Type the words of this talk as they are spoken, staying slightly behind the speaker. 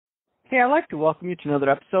Hey, I'd like to welcome you to another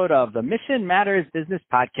episode of the Mission Matters Business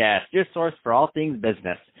Podcast, your source for all things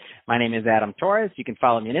business. My name is Adam Torres. You can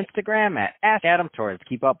follow me on Instagram at @AdamTorres.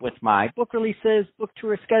 Keep up with my book releases, book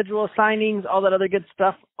tour schedule, signings, all that other good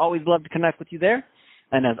stuff. Always love to connect with you there.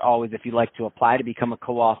 And as always, if you'd like to apply to become a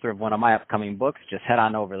co-author of one of my upcoming books, just head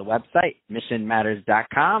on over to the website,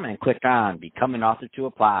 missionmatters.com, and click on Become an Author to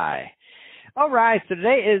apply. All right, so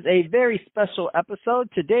today is a very special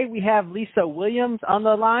episode. Today we have Lisa Williams on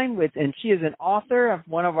the line, and she is an author of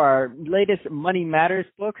one of our latest Money Matters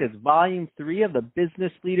books. It's Volume 3 of the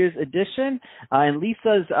Business Leaders Edition. And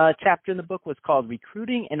Lisa's chapter in the book was called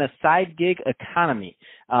Recruiting in a Side Gig Economy.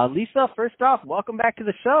 Lisa, first off, welcome back to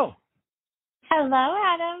the show. Hello,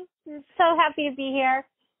 Adam. I'm so happy to be here.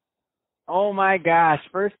 Oh, my gosh.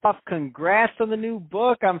 First off, congrats on the new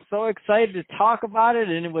book. I'm so excited to talk about it,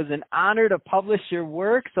 and it was an honor to publish your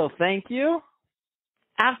work, so thank you.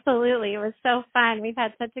 Absolutely. It was so fun. We've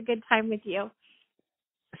had such a good time with you.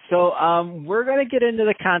 So we're going to get into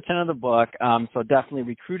the content of the book, so definitely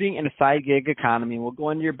Recruiting in a Side Gig Economy. We'll go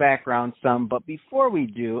into your background some, but before we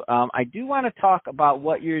do, I do want to talk about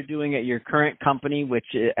what you're doing at your current company, which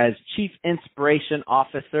is as Chief Inspiration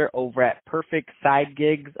Officer over at Perfect Side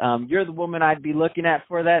Gigs. You're the woman I'd be looking at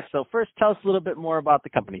for that, so first tell us a little bit more about the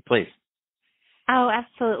company, please. Oh,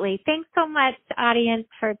 absolutely. Thanks so much, audience,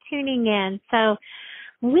 for tuning in. So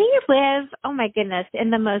we live, oh my goodness,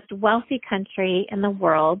 in the most wealthy country in the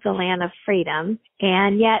world, the land of freedom,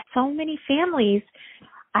 and yet so many families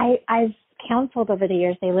I've counseled over the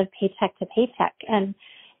years, they live paycheck to paycheck, and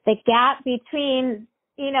the gap between,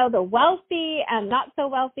 the wealthy and not so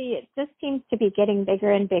wealthy, it just seems to be getting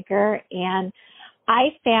bigger and bigger. And I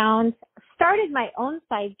started my own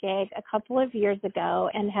side gig a couple of years ago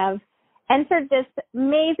and have entered this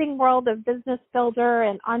amazing world of business builder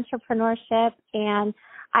and entrepreneurship, and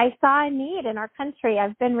I saw a need in our country.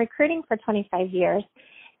 I've been recruiting for 25 years,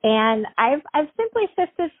 and I've simply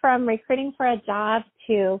shifted from recruiting for a job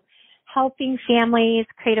to helping families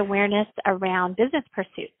create awareness around business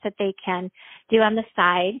pursuits that they can do on the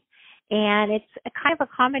side. And it's a kind of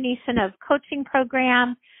a combination of coaching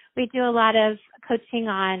program. We do a lot of coaching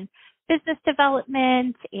on business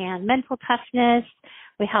development and mental toughness.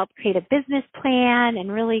 We help create a business plan and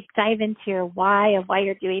really dive into your why of why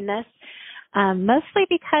you're doing this. Mostly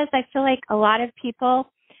because I feel like a lot of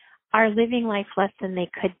people are living life less than they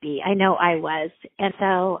could be. I know I was. And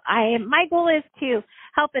so my goal is to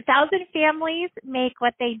help 1,000 families make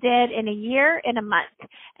what they did in a year in a month.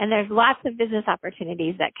 And there's lots of business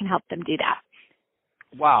opportunities that can help them do that.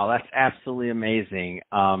 Wow, that's absolutely amazing.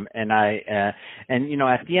 And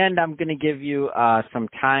at the end, I'm going to give you some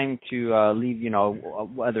time to leave,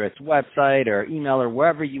 whether it's website or email or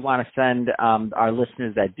wherever you want to send our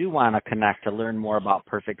listeners that do want to connect to learn more about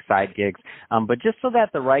Perfect Side Gigs. But just so that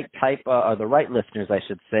the right type or the right listeners, I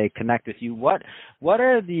should say, connect with you, what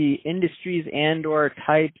are the industries and or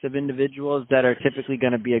types of individuals that are typically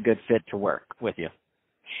going to be a good fit to work with you?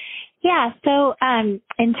 Yeah, so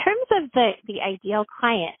in terms of the ideal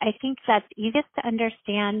client, I think that's easiest to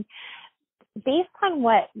understand based on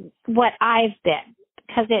what I've been,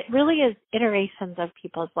 because it really is iterations of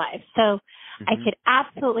people's lives. So I could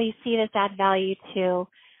absolutely see this add value to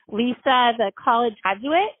Lisa, the college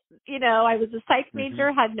graduate. I was a psych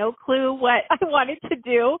major, had no clue what I wanted to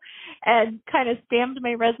do, and kind of spammed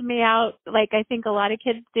my resume out like I think a lot of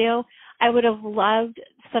kids do. I would have loved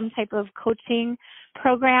some type of coaching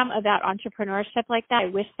program about entrepreneurship like that. I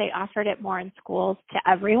wish they offered it more in schools to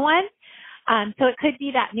everyone. So it could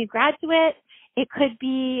be that new graduate. It could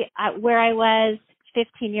be where I was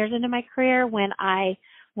 15 years into my career when I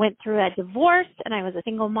went through a divorce and I was a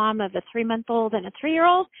single mom of a 3-month-old and a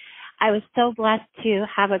 3-year-old. I was so blessed to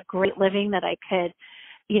have a great living that I could,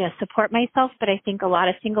 support myself. But I think a lot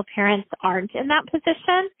of single parents aren't in that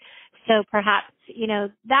position. So perhaps,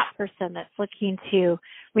 that person that's looking to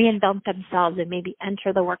reinvent themselves and maybe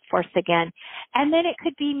enter the workforce again. And then it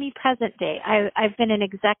could be me present day. I've been an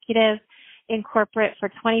executive in corporate for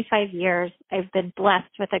 25 years. I've been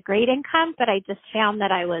blessed with a great income, but I just found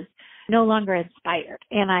that I was no longer inspired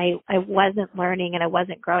and I wasn't learning and I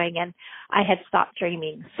wasn't growing and I had stopped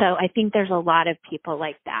dreaming. So I think there's a lot of people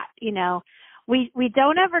like that, We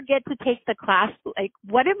don't ever get to take the class, like,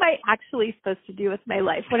 what am I actually supposed to do with my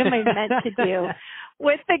life? What am I meant to do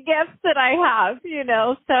with the gifts that I have,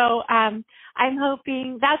 So I'm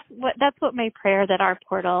hoping that's what my prayer that our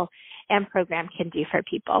portal and program can do for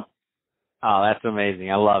people. Oh, that's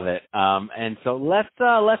amazing. I love it. And so let's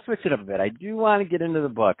switch it up a bit. I do want to get into the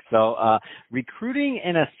book. So recruiting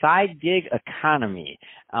in a side gig economy.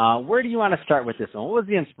 Where do you want to start with this one? What was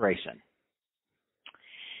the inspiration?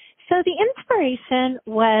 So the inspiration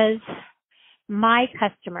was my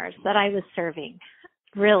customers that I was serving,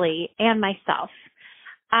 really, and myself.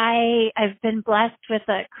 I've been blessed with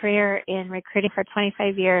a career in recruiting for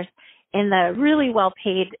 25 years in the really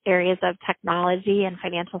well-paid areas of technology and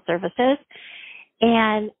financial services.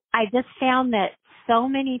 And I just found that so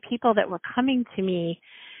many people that were coming to me,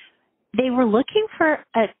 they were looking for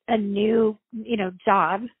a new,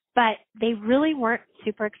 job, but they really weren't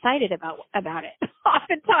super excited about it.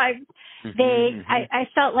 Oftentimes, I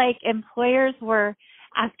felt like employers were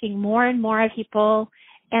asking more and more of people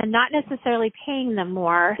and not necessarily paying them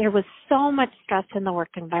more. There was so much stress in the work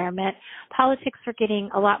environment. Politics were getting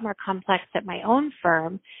a lot more complex at my own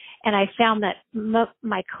firm, and I found that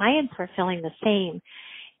my clients were feeling the same.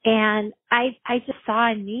 And I just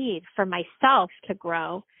saw a need for myself to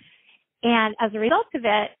grow. And as a result of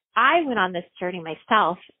it, I went on this journey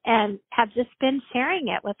myself and have just been sharing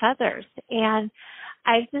it with others. And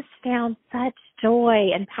I've just found such joy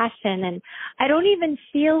and passion, and I don't even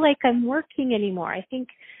feel like I'm working anymore. I think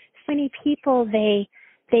so many people, they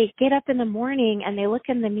get up in the morning and they look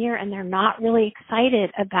in the mirror and they're not really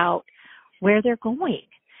excited about where they're going.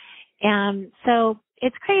 And so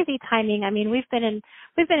it's crazy timing. I mean, we've been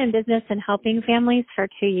in business and helping families for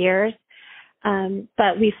 2 years.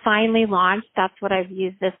 But we finally launched. That's what I've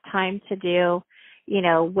used this time to do,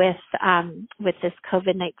 with this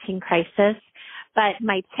COVID-19 crisis. But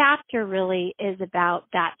my chapter really is about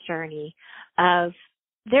that journey of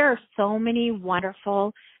there are so many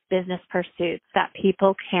wonderful business pursuits that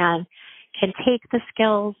people can take the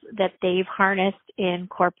skills that they've harnessed in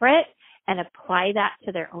corporate and apply that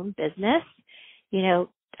to their own business.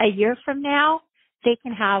 A year from now, they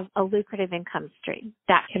can have a lucrative income stream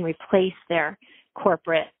that can replace their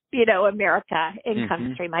corporate, America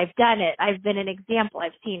income stream. I've done it. I've been an example.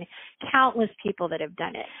 I've seen countless people that have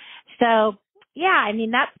done it. So, yeah,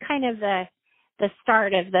 that's kind of the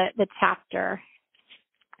start of the chapter.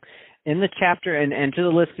 In the chapter, and to the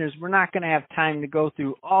listeners, we're not going to have time to go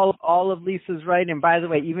through all of Lisa's writing. And by the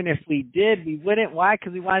way, even if we did, we wouldn't. Why?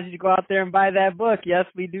 Because we wanted you to go out there and buy that book. Yes,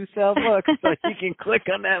 we do sell books, so you can click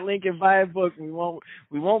on that link and buy a book. We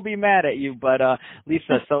won't be mad at you. But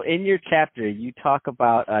Lisa, so in your chapter, you talk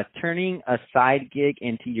about turning a side gig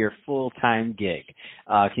into your full-time gig.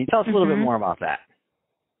 Can you tell us a little bit more about that?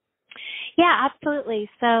 Yeah, absolutely.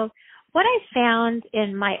 So what I found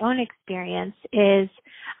in my own experience is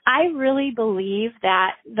I really believe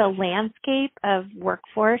that the landscape of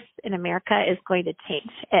workforce in America is going to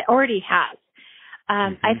change. It already has.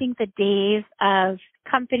 I think the days of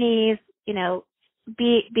companies,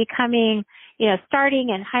 becoming, starting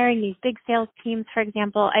and hiring these big sales teams, for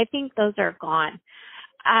example, I think those are gone.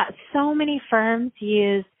 So many firms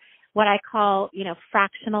use what I call,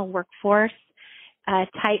 fractional workforce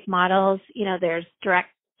type models. There's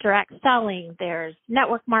direct selling, there's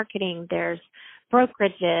network marketing, there's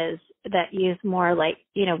brokerages that use more like,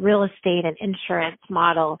 real estate and insurance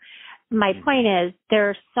model. My point is there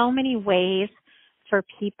are so many ways for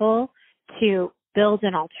people to build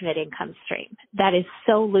an alternate income stream that is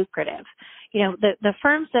so lucrative. The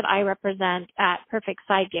firms that I represent at Perfect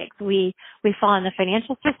Side Gigs, we fall in the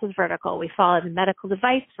financial services vertical, we fall in the medical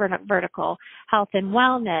device vertical, health and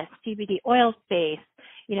wellness, CBD oil space,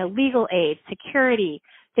 legal aid, security.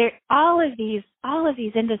 All of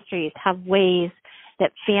these industries have ways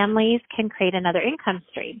that families can create another income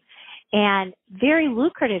stream, and very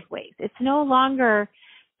lucrative ways. It's no longer,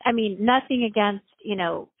 nothing against,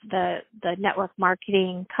 the network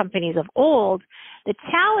marketing companies of old. The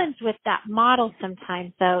challenge with that model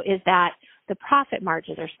sometimes, though, is that the profit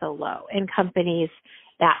margins are so low in companies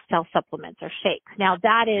that sell supplements or shakes. Now,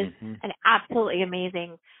 that is an absolutely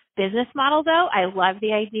amazing business model, though. I love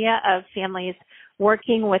the idea of families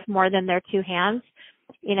working with more than their two hands.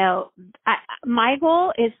 My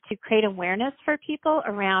goal is to create awareness for people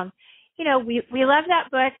around, we love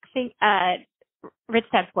that book, Rich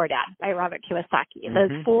Dad, Poor Dad by Robert Kiyosaki,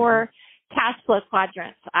 those 4 cash flow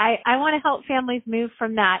quadrants. I want to help families move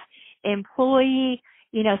from that employee,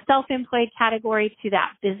 self-employed category to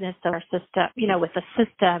that business owner system, with a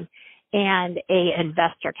system and a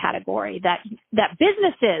investor category that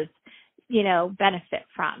businesses, benefit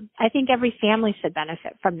from. I think every family should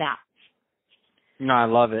benefit from that. No, I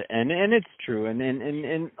love it. And it's true.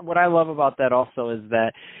 And what I love about that also is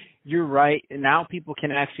that you're right. Now people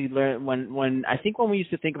can actually learn when I think when we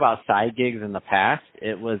used to think about side gigs in the past,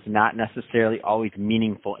 it was not necessarily always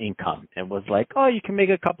meaningful income. It was like, oh, you can make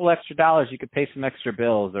a couple extra dollars, you could pay some extra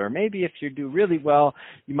bills, or maybe if you do really well,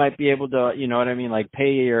 you might be able to, you know what I mean, like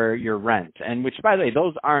pay your rent. And which, by the way,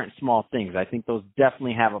 those aren't small things. I think those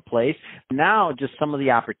definitely have a place. Now, just some of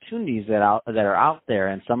the opportunities that are out there,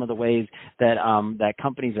 and some of the ways that that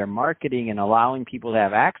companies are marketing and allowing people to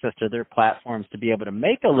have access to their platforms to be able to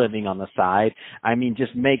make a living on the side. I mean,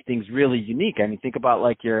 just make things really unique. I mean, think about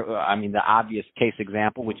like the obvious case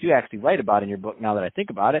example, which you actually write about in your book. Now that I think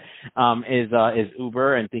about it, is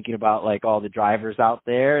Uber, and thinking about like all the drivers out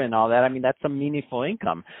there and all that. I mean, that's some meaningful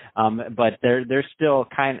income, but they're still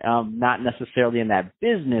kind of not necessarily in that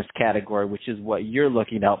business category, which is what you're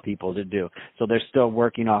looking to help people to do. So they're still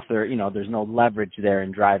working off their, there's no leverage there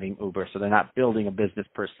in driving Uber, so they're not building a business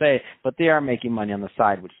per se, but they are making money on the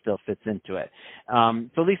side, which still fits into it.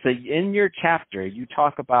 So Lisa, in your chapter, you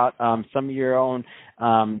talk about some of your own,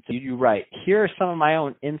 you write, here are some of my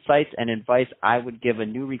own insights and advice I would give a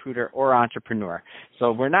new recruiter or entrepreneur.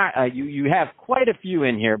 So we're not, you have quite a few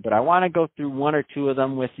in here, but I want to go through one or two of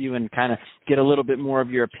them with you and kind of get a little bit more of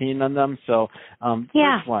your opinion on them. So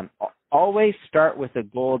first one, always start with a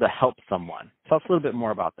goal to help someone. Tell us a little bit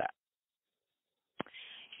more about that.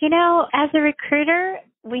 As a recruiter,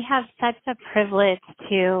 we have such a privilege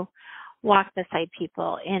to walk beside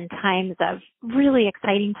people in times of really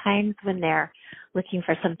exciting times when they're looking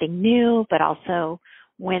for something new, but also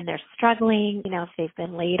when they're struggling, if they've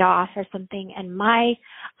been laid off or something. And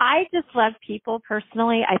I just love people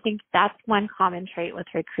personally. I think that's one common trait with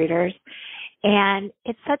recruiters. And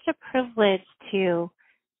it's such a privilege to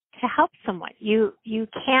help someone. You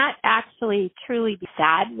can't actually truly be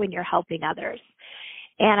sad when you're helping others.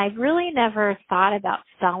 And I've really never thought about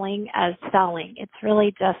selling as selling. It's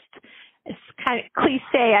really just, it's kind of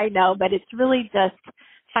cliche, I know, but it's really just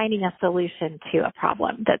finding a solution to a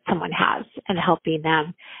problem that someone has and helping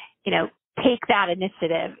them, take that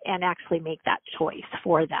initiative and actually make that choice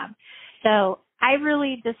for them. So I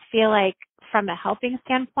really just feel like from a helping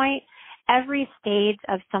standpoint, every stage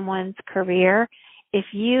of someone's career, if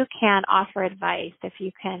you can offer advice, if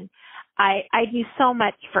you can, I do so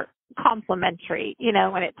much for complimentary,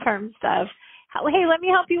 when it terms of, hey, let me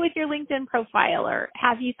help you with your LinkedIn profile, or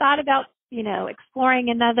have you thought about, exploring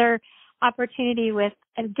another opportunity with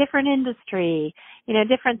a different industry,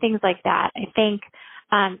 different things like that. I think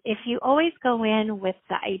if you always go in with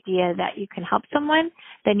the idea that you can help someone,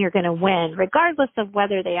 then you're going to win, regardless of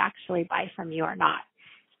whether they actually buy from you or not.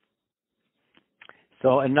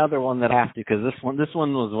 So another one that I have to, because this one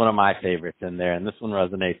was one of my favorites in there, and this one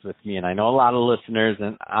resonates with me, and I know a lot of listeners,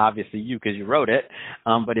 and obviously you because you wrote it,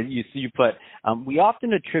 but you put, we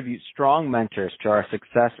often attribute strong mentors to our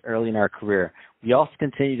success early in our career. We also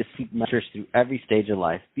continue to seek mentors through every stage of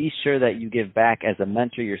life. Be sure that you give back as a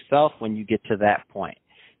mentor yourself when you get to that point.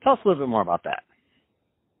 Tell us a little bit more about that.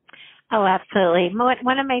 Oh, absolutely.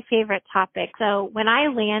 One of my favorite topics. So when I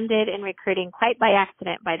landed in recruiting, quite by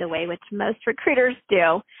accident, by the way, which most recruiters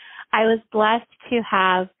do, I was blessed to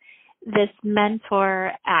have this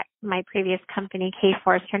mentor at my previous company,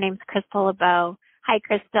 Kforce. Her name's Crystal LeBeau. Hi,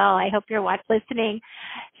 Crystal. I hope you're listening.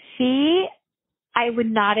 I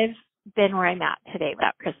would not have been where I'm at today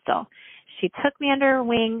without Crystal. She took me under her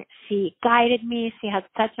wing. She guided me. She has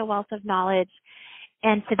such a wealth of knowledge.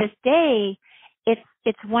 And to this day,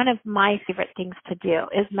 it's one of my favorite things to do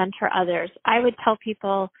is mentor others. I would tell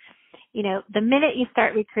people, the minute you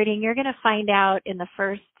start recruiting, you're going to find out in the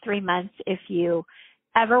first 3 months if you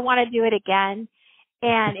ever want to do it again.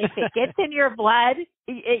 And if it gets in your blood,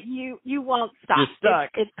 you won't stop. You're stuck.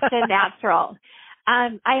 It's natural. I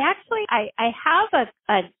have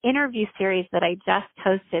an interview series that I just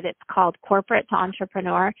hosted. It's called Corporate to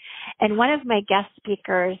Entrepreneur. And one of my guest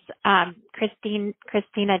speakers,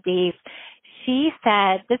 Christina Deves, she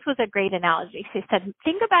said, this was a great analogy. She said,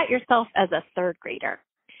 think about yourself as a third grader.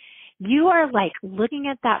 You are like looking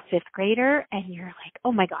at that fifth grader and you're like,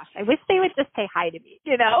 oh my gosh, I wish they would just say hi to me,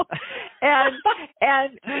 and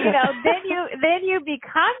then you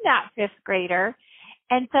become that fifth grader.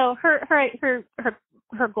 And so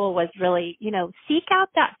her goal was really, seek out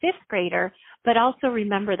that fifth grader, but also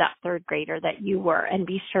remember that third grader that you were, and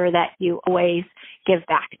be sure that you always give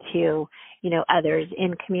back to, others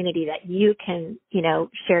in community that you can,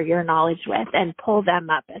 share your knowledge with and pull them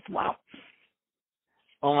up as well.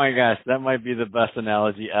 Oh my gosh, that might be the best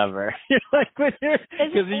analogy ever. Because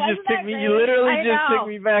you literally just took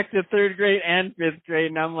me back to third grade and fifth grade,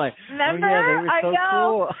 and I'm like, remember? Oh yeah, they were so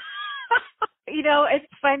cool.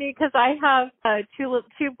 It's funny because I have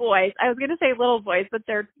two boys. I was going to say little boys, but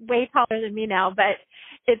they're way taller than me now. But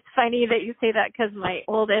It's funny that you say that because my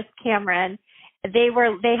oldest, Cameron, they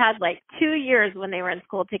had like 2 years when they were in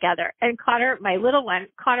school together. And Connor, my little one,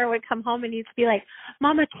 Connor would come home and he'd be like,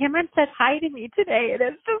 Mama, Cameron said hi to me today. And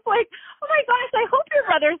it's just like, oh my gosh, I hope your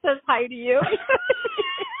brother says hi to you.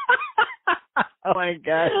 Oh my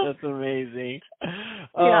gosh, that's amazing.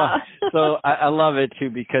 Yeah. So I love it too,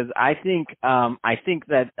 because I think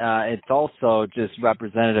that it's also just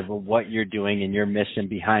representative of what you're doing and your mission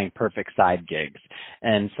behind Perfect Side Gigs.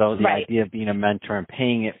 And so the idea of being a mentor and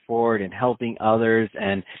paying it forward and helping others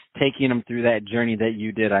and taking them through that journey that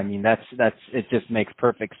you did, I mean, that's it just makes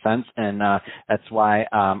perfect sense. And that's why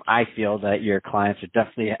I feel that your clients are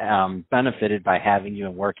definitely benefited by having you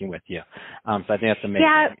and working with you. So I think that's amazing.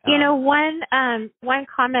 Yeah, one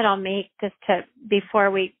comment I'll make just before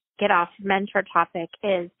we get off mentor topic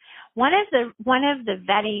is one of the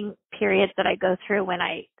vetting periods that I go through when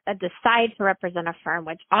I decide to represent a firm,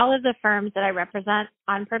 which all of the firms that I represent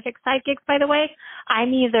on Perfect Side Gigs, by the way,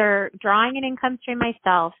 I'm either drawing an income stream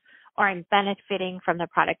myself or I'm benefiting from the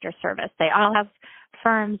product or service. They all have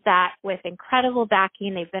firms that with incredible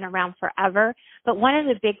backing, they've been around forever. But one of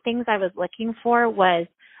the big things I was looking for was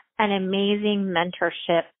an amazing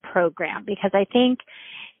mentorship program, because I think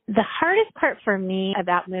the hardest part for me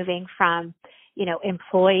about moving from,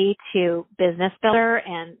 employee to business builder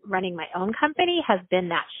and running my own company has been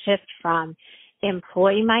that shift from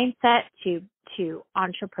employee mindset to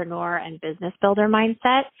entrepreneur and business builder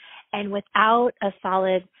mindset. And without a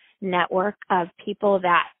solid network of people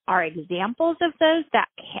that are examples of those that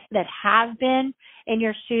have been in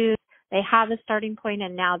your shoes, they have a starting point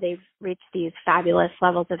and now they've reached these fabulous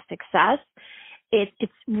levels of success.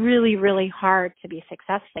 It's really, really hard to be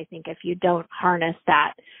successful, I think, if you don't harness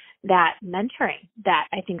that mentoring that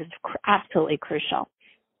I think is absolutely crucial.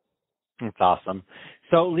 That's awesome.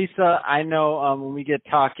 So, Lisa, I know when we get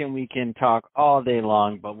talking, we can talk all day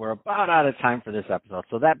long, but we're about out of time for this episode.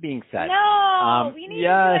 So that being said, we need to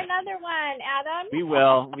do another one, Adam. We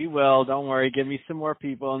will. Don't worry. Give me some more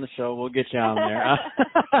people on the show. We'll get you on there.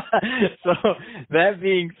 So that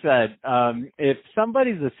being said, if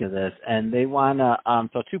somebody's listening to this and they want to,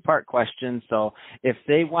 so two-part question. So if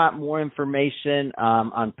they want more information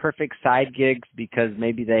on Perfect Side Gigs, because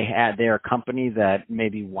maybe they're a company that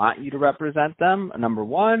maybe want you to represent them, number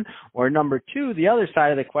one, or number two, the other side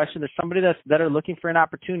of the question, there's somebody that are looking for an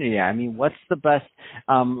opportunity. I mean, what's the best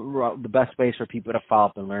ways for people to follow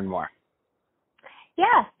up and learn more?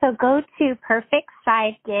 Yeah, so go to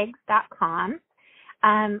perfectsidegigs.com.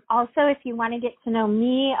 Also, if you want to get to know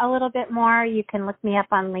me a little bit more, you can look me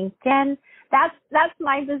up on LinkedIn. That's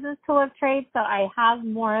my business tool of trade, so I have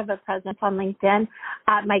more of a presence on LinkedIn.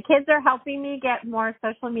 My kids are helping me get more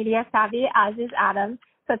social media savvy, as is Adam.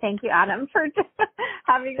 So thank you, Adam, for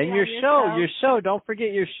having me on your show. Your show. Don't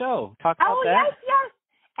forget your show. Talk about that. Oh, yes.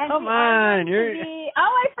 And come on.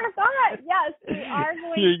 I forgot. Yes, we are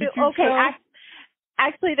going to. Okay, show?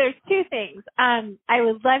 Actually, there's two things. I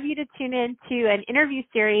would love you to tune in to an interview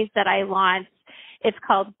series that I launched. It's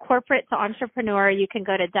called Corporate to Entrepreneur. You can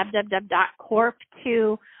go to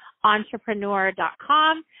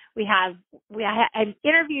www.corp2entrepreneur.com. I've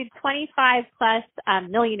interviewed 25 plus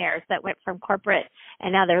millionaires that went from corporate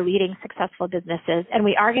and now they're leading successful businesses. And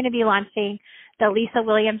we are going to be launching the Lisa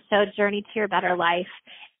Williams Show Journey to Your Better Life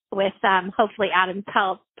with hopefully Adam's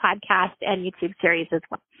help podcast and YouTube series as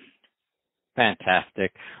well.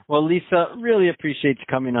 Fantastic. Well, Lisa, really appreciate you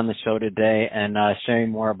coming on the show today and sharing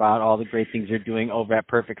more about all the great things you're doing over at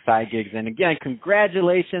Perfect Side Gigs. And again,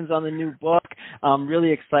 congratulations on the new book. I'm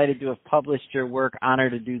really excited to have published your work.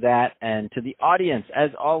 Honored to do that. And to the audience,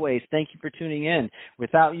 as always, thank you for tuning in.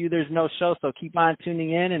 Without you, there's no show, so keep on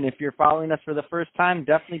tuning in. And if you're following us for the first time,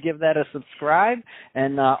 definitely give that a subscribe.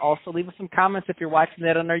 And also leave us some comments if you're watching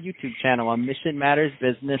that on our YouTube channel on Mission Matters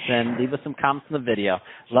Business, and leave us some comments in the video.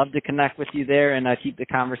 Love to connect with you there and keep the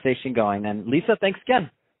conversation going. And Lisa, thanks again.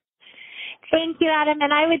 Thank you, Adam.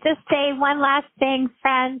 And I would just say one last thing,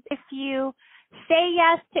 friends. If you say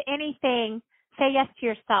yes to anything, say yes to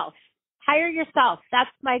yourself. Hire yourself. That's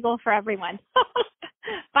my goal for everyone.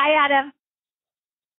 Bye, Adam.